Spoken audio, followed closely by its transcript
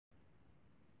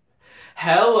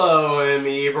Hello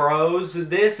amiibros,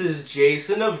 this is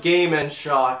Jason of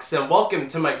GNS, and welcome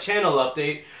to my channel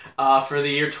update for the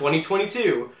year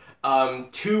 2022.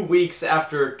 2 weeks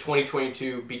after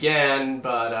 2022 began,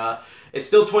 but it's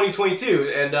still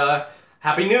 2022, and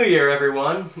Happy New Year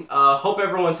everyone. Hope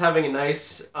everyone's having a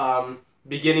nice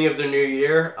beginning of their new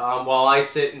year while I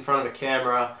sit in front of a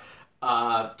camera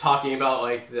talking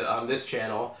about this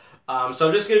channel. So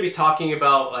I'm just going to be talking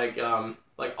about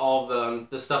all of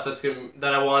the stuff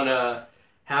that I want to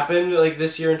happen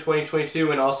this year in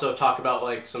 2022, and also talk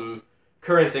about some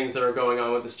current things that are going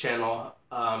on with this channel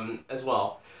as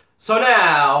well. So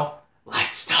now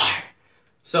let's start.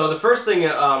 So the first thing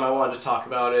I wanted to talk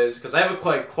about is, because I have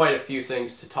quite a few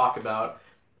things to talk about.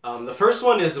 The first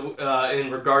one is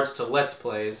in regards to Let's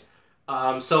Plays.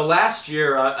 So last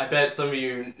year, I bet some of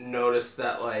you noticed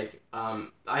that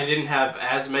I didn't have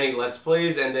as many Let's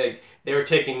Plays, and they were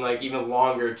taking even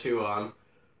longer to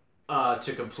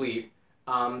complete.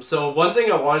 So one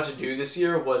thing I wanted to do this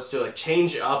year was to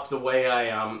change up the way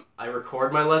I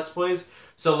record my Let's Plays.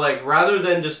 So rather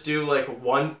than just do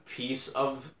one piece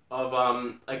of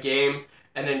a game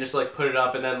and then just put it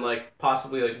up, and then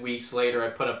possibly weeks later I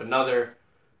put up another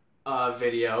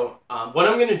video. What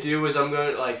I'm gonna do is I'm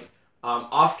gonna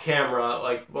off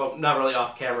camera, well, not really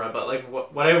off camera, but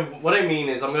what I mean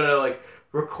is I'm gonna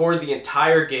record the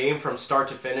entire game from start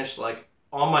to finish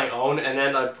on my own, and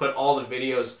then I put all the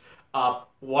videos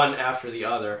up one after the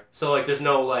other. So there's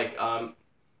no I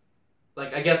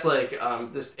guess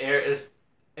this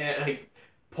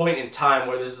point in time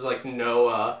where there's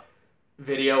no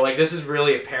video. This is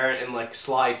really apparent in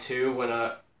slide 2 when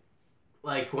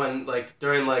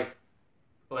during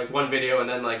one video and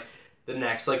then the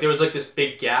next, there was this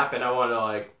big gap, and I want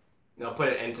to put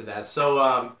an end to that.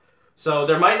 So so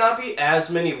there might not be as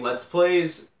many Let's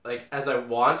Plays as I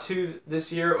want to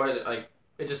this year, or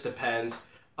it just depends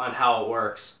on how it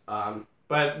works.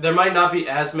 But there might not be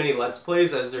as many Let's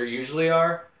Plays as there usually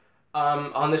are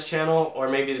on this channel, or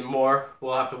maybe more.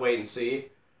 We'll have to wait and see.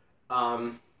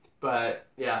 But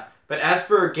yeah. But as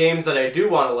for games that I do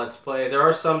want to Let's Play, there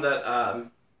are some that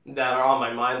that are on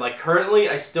my mind. Currently,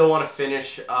 I still want to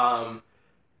finish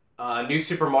New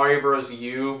Super Mario Bros.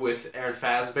 U with Aaron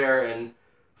Fazbear and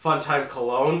Funtime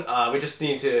Cologne. We just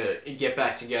need to get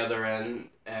back together,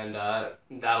 and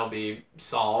that'll be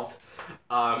solved.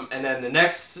 And then the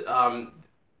next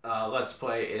Let's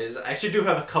Play is, I actually do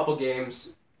have a couple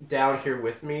games down here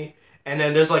with me, and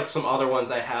then there's some other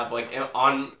ones I have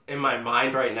in my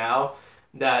mind right now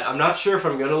that I'm not sure if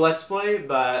I'm gonna Let's Play,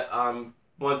 but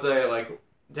ones I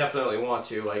definitely want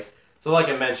to. So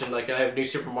I mentioned, I have New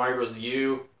Super Mario Bros.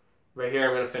 U right here.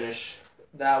 I'm gonna finish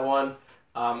that one.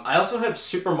 I also have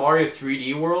Super Mario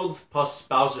 3D World plus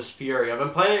Bowser's Fury. I've been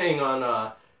planning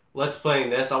on Let's Playing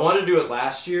this. I wanted to do it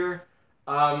last year.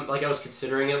 I was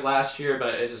considering it last year,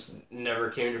 but it just never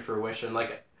came to fruition.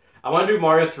 I want to do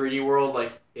Mario 3D World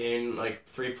in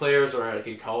 3 players, or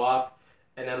in co-op,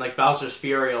 and then Bowser's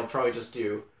Fury I'll probably just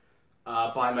do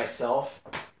by myself.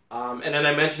 And then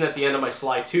I mentioned at the end of my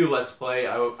Sly 2 Let's Play,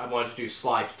 I wanted to do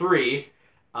Sly 3.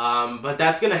 But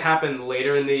that's going to happen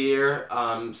later in the year,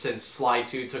 since Sly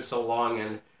 2 took so long,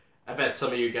 and I bet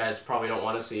some of you guys probably don't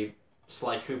want to see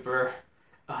Sly Cooper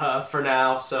for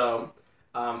now. So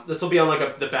this will be on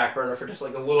the back burner for just a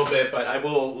little bit, but I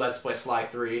will Let's Play Sly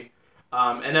 3.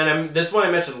 And then this one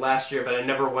I mentioned last year, but I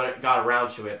never got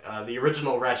around to it. The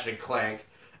original Ratchet & Clank.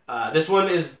 This one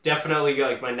is definitely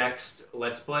my next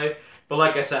Let's Play. But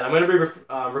like I said, I'm going to be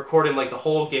recording the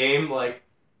whole game, kind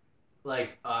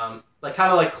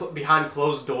of behind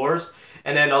closed doors,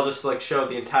 and then I'll just show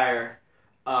the entire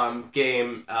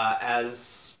game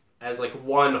as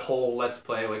one whole Let's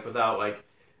Play, without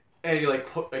any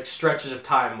stretches of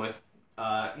time with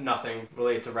nothing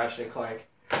related to Ratchet and Clank.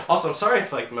 Also, I'm sorry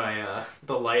if my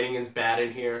the lighting is bad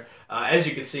in here. As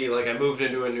you can see, I moved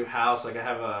into a new house. I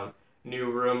have a new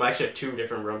room. I actually have 2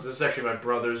 different rooms. This is actually my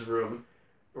brother's room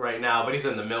right now, but he's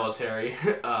in the military,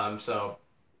 so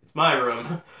it's my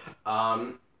room.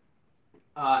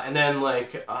 And then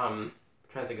I'm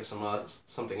trying to think of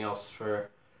something else for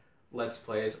Let's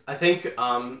Plays. I think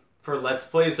for Let's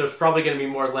Plays, there's probably going to be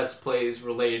more Let's Plays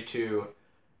related to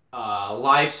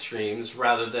live streams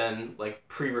rather than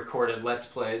pre-recorded Let's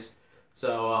Plays.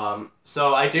 So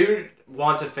so I do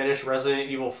want to finish Resident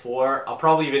Evil 4. I'll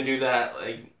probably even do that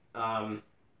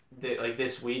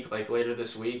this week, later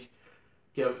this week.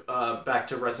 Get back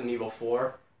to Resident Evil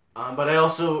 4. But I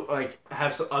also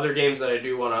have some other games that I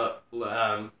do want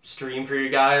to stream for you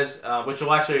guys, which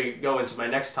will actually go into my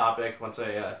next topic once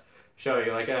I show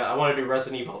you. I want to do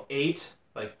Resident Evil 8,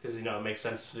 because it makes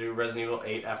sense to do Resident Evil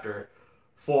 8 after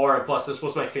 4, and plus this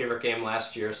was my favorite game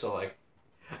last year, so like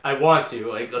I want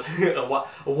to like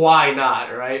why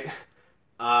not, right?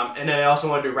 And then I also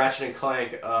want to do Ratchet and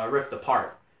Clank Rift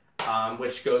Apart,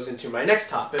 which goes into my next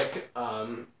topic,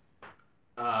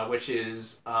 which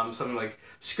is some like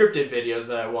scripted videos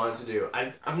that I wanted to do.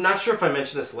 I'm not sure if I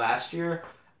mentioned this last year,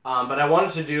 but I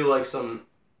wanted to do like some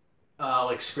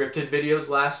like scripted videos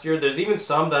last year. There's even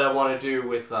some that I want to do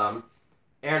with Aaron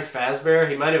Fazbear.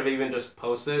 He might have even just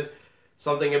posted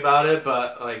something about it,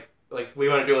 but like we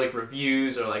want to do like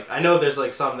reviews, or like I know there's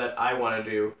like some that I want to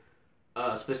do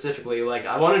specifically. Like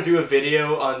I want to do a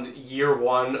video on year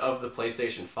 1 of the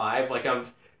PlayStation 5. Like I'm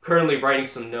currently writing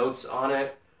some notes on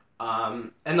it.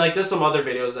 And like there's some other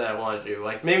videos that I want to do.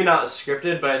 Like maybe not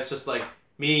scripted, but it's just like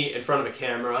me in front of a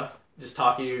camera just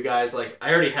talking to you guys. Like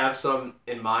I already have some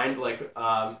in mind. Like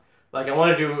I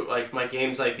want to do like my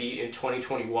games I beat in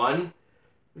 2021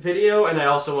 video, and I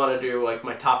also want to do like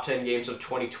my top 10 games of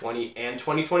 2020 and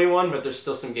 2021, but there's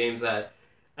still some games that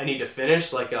I need to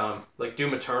finish, like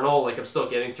Doom Eternal. Like I'm still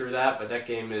getting through that, but that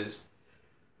game is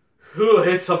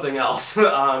it's something else.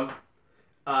 And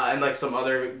like some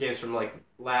other games from like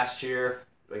last year,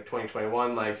 like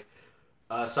 2021, like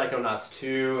Psychonauts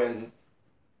 2 and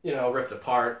Rift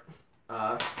Apart.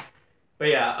 But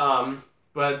yeah,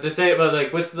 but the thing, but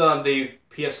like with the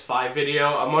PS5 video,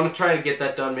 I'm gonna try to get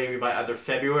that done maybe by either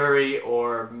February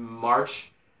or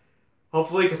March,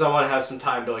 hopefully, because I want to have some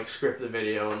time to like script the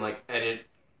video and like edit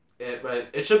it. But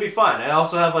it should be fun. I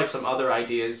also have like some other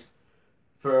ideas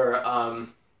for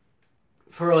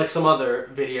like some other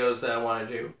videos that I want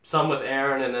to do. Some with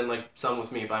Aaron, and then like some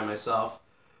with me by myself.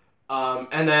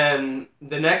 And then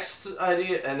the next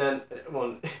idea,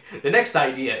 the next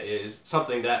idea is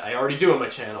something that I already do on my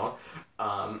channel.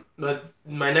 But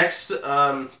my next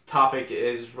topic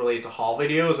is related to haul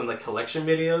videos and like collection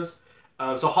videos.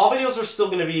 So haul videos are still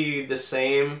going to be the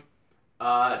same,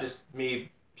 just me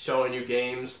showing you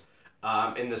games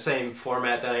in the same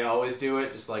format that I always do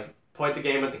it. Just like point the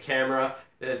game at the camera,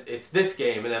 it's this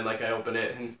game, and then like I open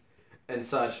it and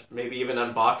such. Maybe even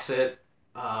unbox it.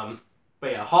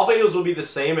 But yeah, haul videos will be the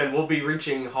same, and we'll be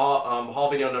reaching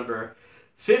haul video number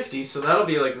 50, so that'll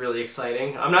be like really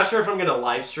exciting. I'm not sure if I'm gonna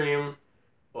live stream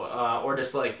or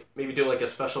just like maybe do like a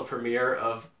special premiere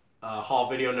of haul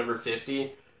video number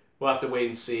 50. We'll have to wait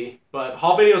and see. But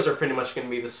haul videos are pretty much gonna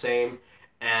be the same,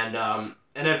 and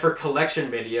then for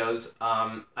collection videos,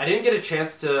 I didn't get a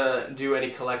chance to do any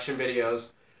collection videos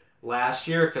last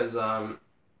year because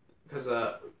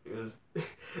it was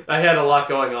I had a lot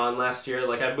going on last year.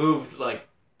 Like I moved like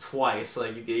twice,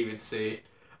 like you can even see,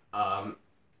 and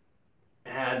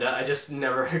I just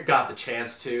never got the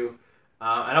chance to.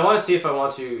 And I want to see if I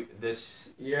want to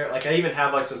this year. Like I even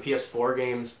have like some PS4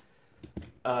 games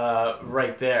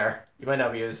right there. You might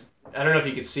not be as I don't know if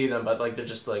you could see them, but like they're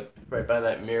just like right by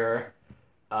that mirror.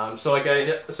 So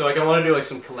I want to do like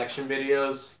some collection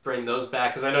videos, bring those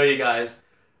back because I know you guys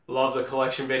love the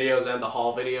collection videos and the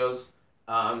haul videos.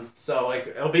 So like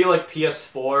it'll be like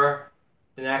PS4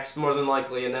 next more than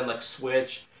likely, and then like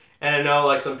Switch. And I know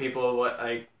like some people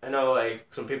I know like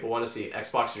some people want to see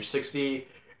Xbox 360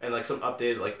 and like some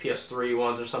updated like PS3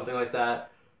 ones or something like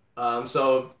that.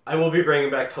 So I will be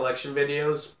bringing back collection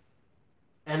videos,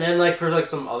 and then like for like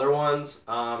some other ones,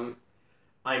 I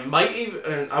might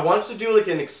even I wanted to do like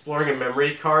an exploring a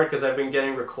memory card because I've been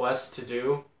getting requests to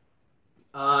do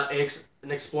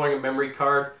an exploring a memory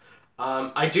card.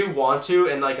 I do want to,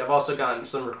 and like I've also gotten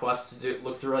some requests to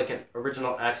look through like an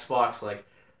original Xbox like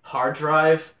hard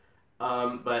drive,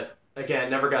 but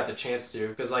again, never got the chance to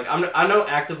because like I don't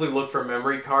actively look for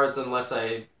memory cards unless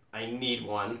I need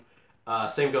one.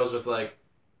 Same goes with like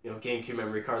GameCube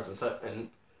memory cards and stuff.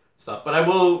 But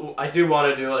I do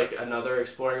want to do like another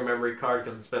exploring a memory card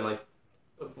because it's been like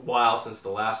a while since the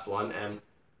last one, and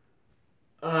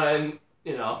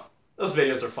those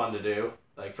videos are fun to do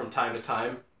like from time to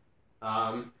time.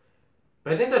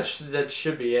 But I think that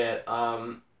should be it.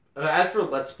 As for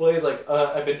Let's Plays, like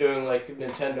I've been doing like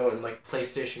Nintendo and like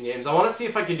PlayStation games. I want to see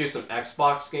if I can do some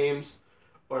Xbox games,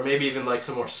 or maybe even like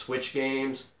some more Switch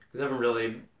games because I haven't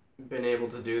really been able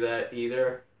to do that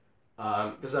either.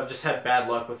 Because I've just had bad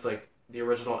luck with like the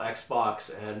original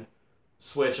Xbox and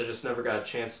Switch. I just never got a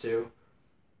chance to.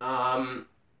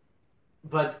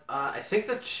 But I think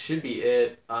that should be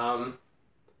it. I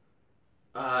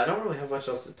don't really have much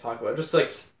else to talk about. I'm just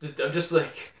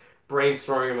like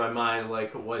brainstorming in my mind,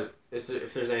 like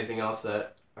if there's anything else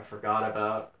that I forgot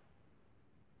about.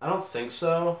 I don't think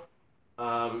so.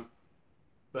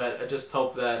 But I just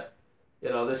hope that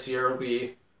this year will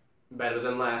be better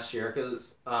than last year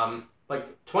because like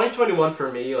 2021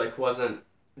 for me like wasn't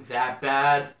that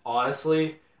bad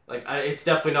honestly. Like it's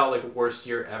definitely not like worst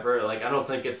year ever. Like I don't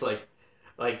think it's like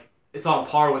it's on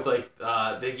par with like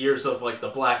the years of like the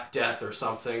Black Death or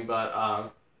something.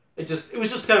 But it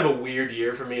was just kind of a weird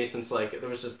year for me since like there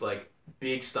was just like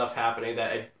big stuff happening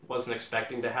that I wasn't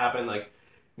expecting to happen, like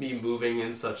me moving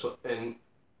and such and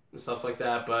stuff like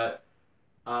that. But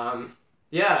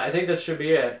yeah, I think that should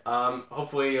be it.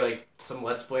 Hopefully like some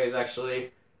Let's Plays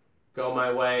actually go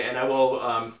my way, and I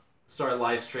will start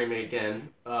live streaming again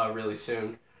really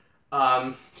soon.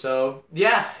 So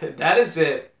yeah, that is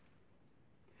it.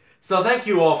 So thank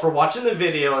you all for watching the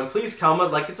video, and please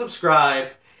comment, like, and subscribe.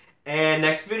 And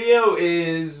next video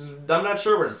is, I'm not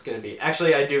sure what it's going to be.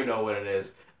 Actually, I do know what it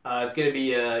is. It's going to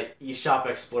be eShop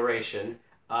Exploration.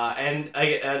 And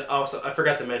also, I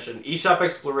forgot to mention, eShop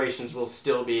Explorations will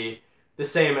still be the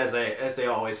same as they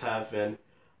always have been.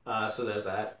 So there's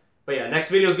that. But yeah, next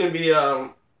video is going to be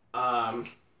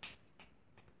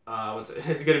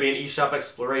it's going to be an eShop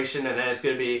Exploration, and then it's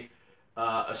going to be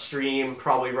a stream,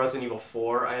 probably Resident Evil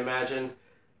 4, I imagine.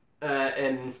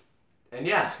 And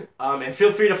yeah, and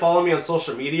feel free to follow me on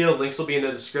social media. Links will be in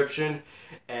the description.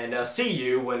 And see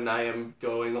you when I am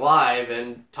going live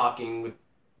and talking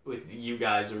with you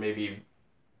guys, or maybe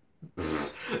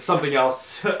something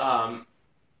else.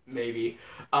 Maybe.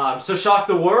 So shock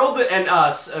the world and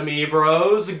us,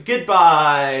 amiibros.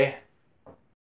 Goodbye.